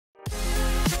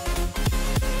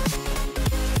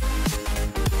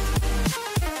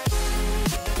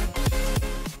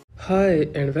Hi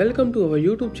and welcome to our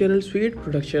YouTube channel Sweet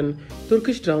Production.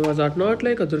 Turkish dramas are not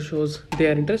like other shows. They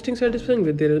are interesting, satisfying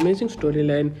with their amazing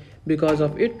storyline. Because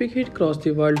of its big hit across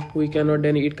the world, we cannot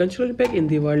deny its cultural impact in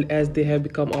the world as they have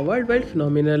become a worldwide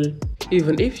phenomenon.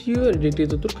 Even if you are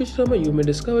addicted to Turkish drama, you may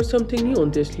discover something new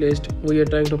on this list. We are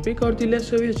trying to pick out the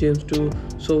less obvious gems too,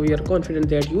 so we are confident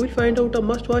that you will find out a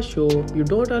must-watch show you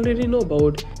don't already know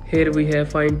about. Here we have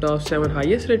find top 7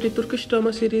 highest rated Turkish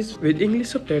drama series with English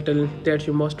subtitle that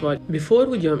you must watch. Before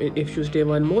we jump in, if you stay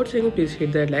one more second, please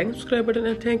hit that like and subscribe button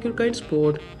and thank your kind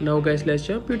support. Now guys, let's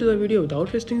jump into the video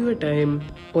without wasting your time.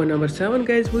 On number 7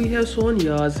 guys, we have Son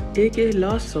Yaz aka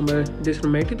Last Summer. This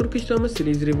romantic Turkish drama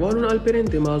series revolves on Alperen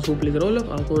Dimaz, who plays the role of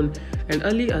Akun, and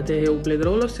Ali Ateh, who plays the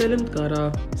role of Selim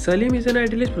Kara. Salim is an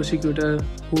idealist prosecutor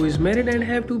who is married and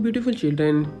have 2 beautiful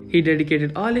children. He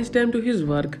dedicated all his time to his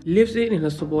work, lives in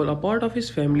Istanbul, a part of his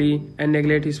family, and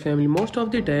neglects his family most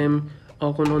of the time.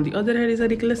 Akun on the other hand is a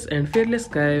reckless and fearless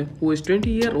guy who is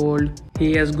 20-year-old.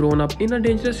 He has grown up in a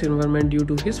dangerous environment due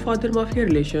to his father-mafia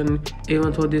relation.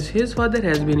 Even though his father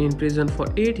has been in prison for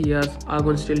 8 years,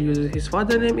 Akun still uses his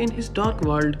father's name in his dark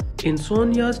world. In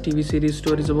Son Yaz's TV series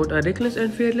stories about a reckless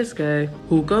and fearless guy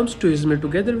who comes to Izmir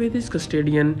together with his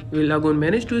custodian. Will Akun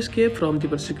manage to escape from the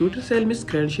prosecutor's cell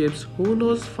miscreantships? Who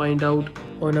knows? Find out.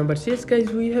 On number 6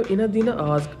 guys, we have Inadina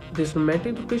Ask. This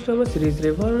romantic Turkish drama series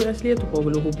revolves on Asliye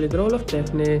Topoglu, who plays the role of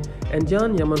Daphne, and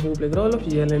Can Yaman, who plays the role of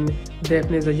Yelen.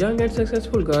 Daphne is a young and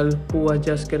successful girl who has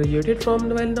just graduated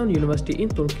from a well-known university in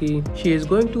Turkey. She is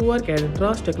going to work at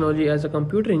Trust Technology as a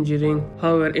computer engineering.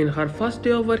 However, in her first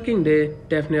day of working day,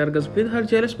 Daphne argues with her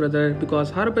jealous brother because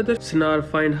her brother Sinar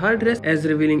finds her dress as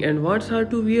revealing and wants her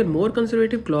to wear more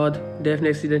conservative clothes. Daphne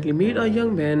accidentally meets a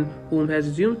young man whom has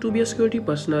assumed to be a security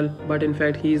personnel, but in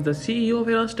fact he is the CEO of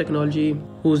Trust Technology,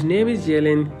 whose name is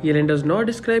Yelen. Yelen does not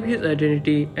describe his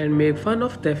identity and make fun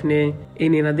of Daphne.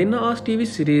 In Inadina Ask TV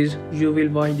series, you will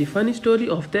watch the funny story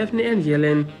of Daphne and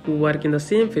Yelen, who work in the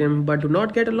same firm but do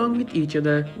not get along with each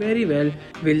other very well.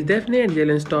 Will Daphne and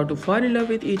Yelen start to fall in love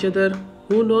with each other?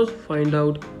 Who knows? Find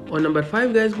out. On number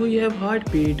 5 guys, we have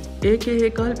Heartbeat aka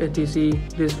Kalp Etisi.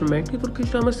 This romantic Turkish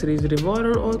drama series revolves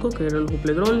on Orko Carol, who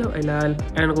plays the role of Aylal,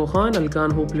 and Gokhan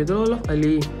Alkan, who plays the role of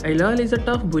Ali. Aylal is a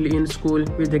tough bully in school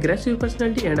with aggressive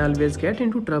personality and always gets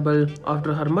into trouble.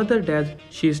 After her mother's death,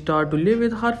 she starts to live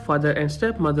with her father and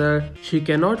stepmother. She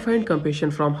cannot find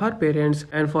compassion from her parents,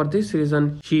 and for this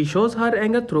reason, she shows her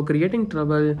anger through creating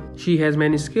trouble. She has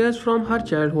many scars from her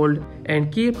childhood and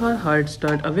keep her heart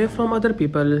turned away from other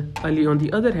people. Ali on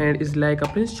the other hand is like a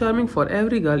Prince Charming for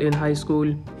every girl in high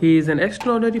school. He is an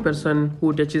extraordinary person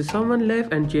who touches someone's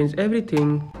life and changes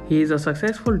everything. He is a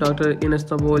successful doctor in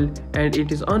Istanbul, and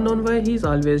it is unknown why he is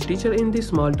always teacher in this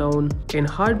small town. In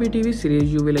Heartbeat TV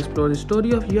series, you will explore the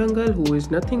story of a young girl who is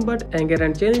nothing but anger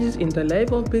and challenges in the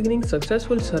life of beginning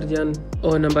successful surgeon.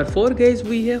 On number 4 guys,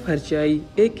 we have Harçay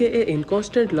aka In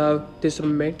Constant Love. This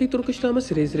romantic Turkish drama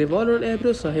series revolves on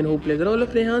Ebru Sahin, who plays the role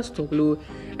of Rehan Stoklu,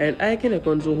 and Aykin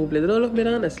Akonzu, who plays the role of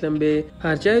Miran Aslam Bey.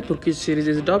 Harçay Turkish series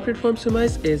is adapted from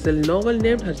Semai's Ezel novel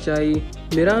named Harçay.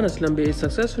 Miran Aslam Bey is a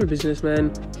successful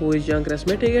businessman who is young,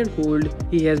 charismatic and cool.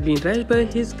 He has been raised by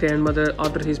his grandmother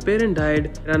after his parent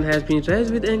died. Miran has been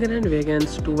raised with anger and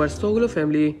vengeance towards Toglu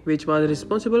family, which was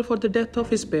responsible for the death of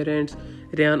his parents.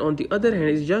 Ryan on the other hand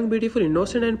is a young, beautiful,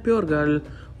 innocent and pure girl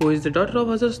who is the daughter of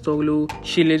Hazrat Stoglu.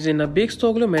 She lives in a big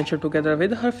Stoglu mansion together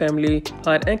with her family,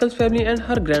 her uncle's family and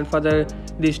her grandfather.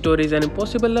 This story is an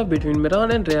impossible love between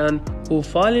Miran and Ryan, who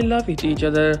fall in love with each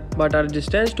other but are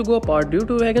destined to go apart due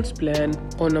to Wagon's plan.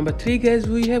 On number 3 guys,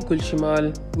 we have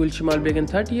Gulshimal. Gulshimal began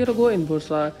 30 years ago in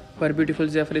Bursa, where beautiful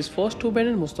Zafar is forced to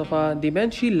abandon Mustafa, the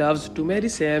man she loves, to marry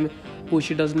Sam, who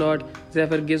she does not.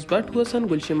 Zafar gives birth to a son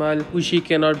Gulshimal, who she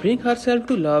cannot bring herself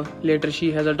to love. Later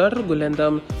she has a daughter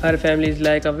Gulandam. Her family is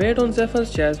like a weight on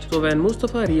Zafar's chest, so when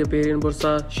Mustafa reappears in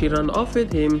Bursa, she runs off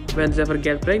with him. When Zafar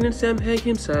gets pregnant, Sam hangs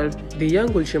himself. The young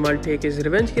Gulshimal takes his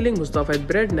revenge, killing Mustafa with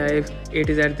bread knife. It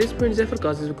is at this point Zafar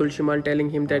causes Gulshimal, telling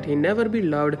him that he never be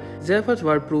loved. Zafar's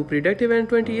word proved predictive, and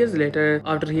 20 years later,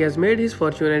 after he has made his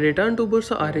fortune and returned to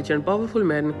Bursa a rich and powerful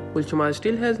man, Gulshimal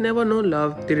still has never known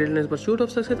love. The relentless pursuit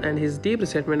of success and his deep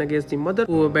resentment against the mother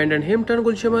who abandoned him turned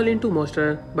Gulshimal into a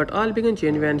monster. But all began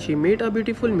change when she met a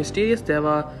beautiful, mysterious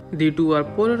Deva. The two are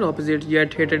polar opposites,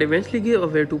 yet hatred eventually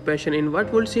gave way to passion in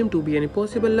what would seem to be an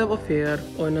impossible love affair.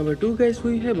 On number 2 guys,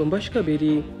 we have Bambashka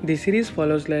Beri. The series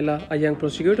follows Laila, a young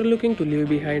prosecutor looking to leave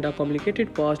behind a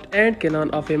complicated past, and Kenan,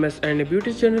 a famous and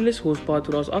ambitious journalist whose path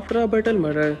was after a brutal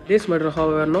murder. This murder,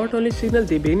 however, not only signaled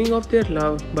the beginning of their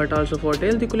love, but also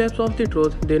foretell the collapse of the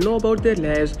truth they know about their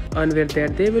lives, unaware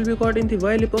that they will be caught caught in the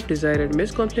wild loop of desire and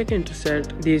missed conflict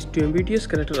intersect. These two ambiguous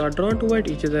characters are drawn toward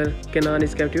each other. Kenan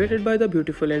is captivated by the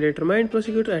beautiful and determined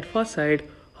prosecutor at first sight.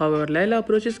 However, Layla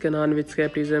approaches Kenan with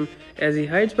skepticism as he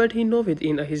hides what he knows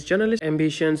within his journalist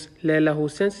ambitions. Layla, who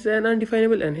senses an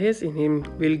undefinable unease in him,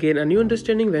 will gain a new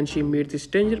understanding when she meets the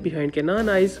stranger behind Kenan's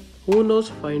eyes. Who knows?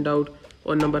 Find out.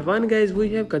 On number 1, guys, we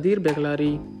have Kadir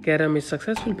Beglari. Karam is a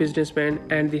successful businessman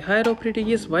and the heir of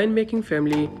prestigious winemaking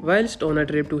family. Whilst on a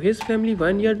trip to his family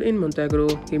vineyard in Montenegro,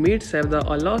 he meets Sevda,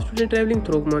 a law student traveling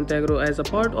through Montenegro as a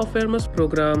part of Erasmus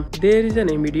program. There is an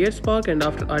immediate spark, and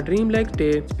after a dreamlike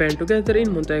day spent together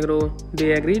in Montenegro,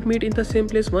 they agree to meet in the same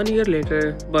place 1 year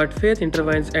later. But fate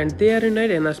intervenes and they are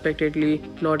reunited unexpectedly,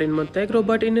 not in Montenegro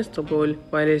but in Istanbul.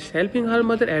 While he is helping her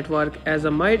mother at work as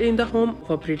a maid in the home of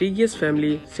a prestigious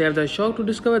family, Sevda is shocked to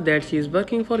discover that she is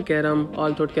working for Karam.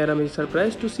 Although Karam is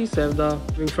surprised to see Sevda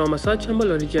coming from such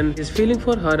humble origin, his feelings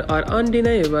for her are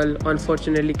undeniable.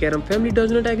 Unfortunately, Karam's family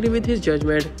does not agree with his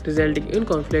judgment, resulting in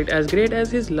conflict as great as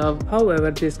his love.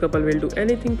 However, this couple will do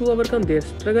anything to overcome their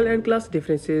struggle and class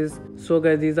differences. So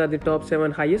guys, these are the top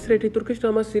 7 highest rated Turkish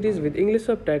drama series with English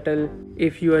subtitle.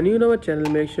 If you are new on our channel,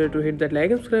 make sure to hit that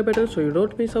like and subscribe button so you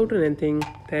don't miss out on anything.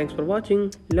 Thanks for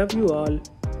watching. Love you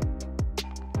all.